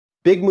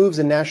Big moves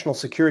in national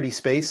security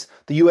space.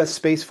 The U.S.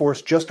 Space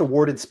Force just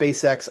awarded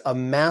SpaceX a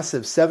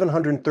massive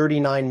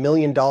 $739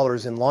 million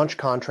in launch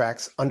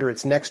contracts under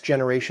its Next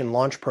Generation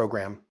Launch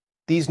Program.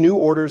 These new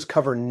orders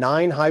cover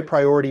 9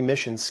 high-priority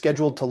missions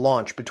scheduled to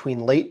launch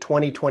between late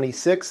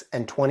 2026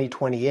 and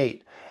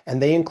 2028,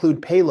 and they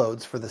include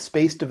payloads for the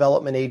Space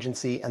Development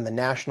Agency and the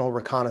National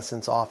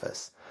Reconnaissance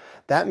Office.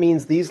 That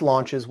means these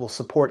launches will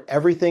support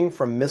everything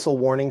from missile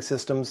warning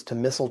systems to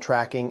missile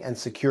tracking and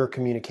secure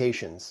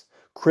communications,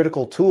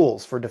 critical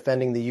tools for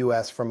defending the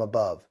U.S. from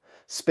above.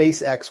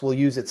 SpaceX will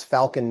use its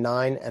Falcon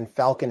 9 and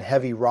Falcon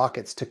Heavy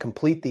rockets to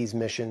complete these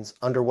missions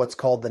under what's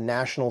called the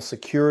National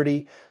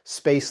Security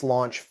Space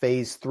Launch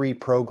Phase 3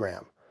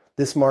 program.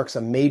 This marks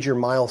a major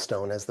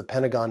milestone as the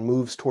Pentagon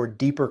moves toward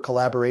deeper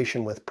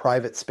collaboration with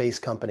private space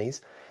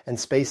companies, and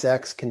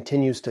SpaceX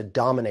continues to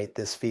dominate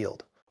this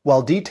field.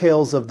 While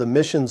details of the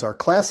missions are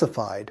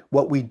classified,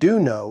 what we do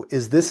know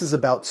is this is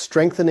about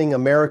strengthening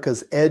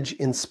America's edge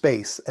in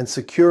space and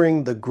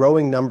securing the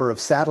growing number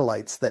of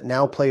satellites that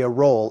now play a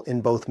role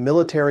in both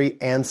military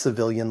and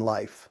civilian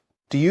life.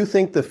 Do you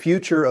think the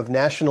future of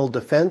national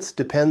defense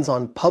depends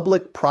on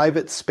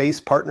public-private space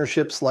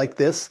partnerships like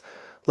this?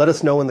 Let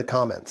us know in the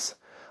comments.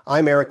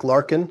 I'm Eric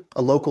Larkin,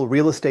 a local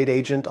real estate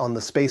agent on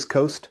the Space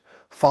Coast.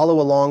 Follow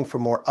along for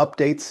more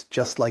updates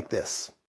just like this.